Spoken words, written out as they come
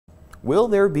Will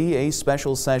there be a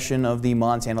special session of the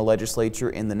Montana legislature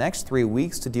in the next 3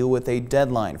 weeks to deal with a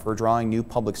deadline for drawing new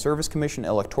Public Service Commission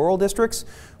electoral districts?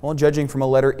 Well, judging from a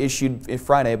letter issued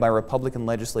Friday by Republican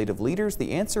legislative leaders,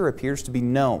 the answer appears to be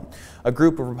no. A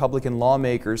group of Republican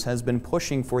lawmakers has been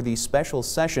pushing for the special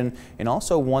session and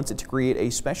also wants it to create a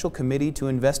special committee to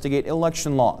investigate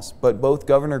election laws. But both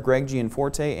Governor Greg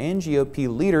Gianforte and GOP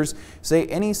leaders say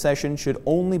any session should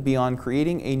only be on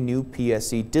creating a new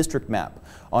PSC district map.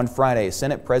 On Friday,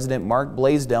 Senate President Mark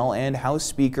Blaisdell and House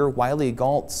Speaker Wiley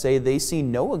Gault say they see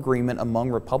no agreement among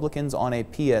Republicans on a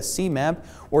PSC map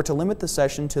or to limit the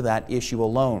session to that issue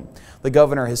alone. The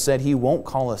governor has said he won't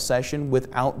call a session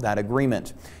without that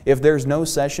agreement. If there's no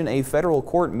session, a federal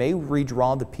court may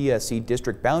redraw the PSC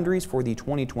district boundaries for the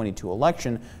 2022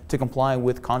 election to comply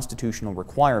with constitutional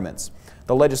requirements.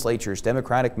 The legislature's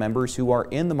Democratic members, who are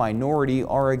in the minority,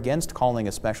 are against calling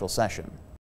a special session.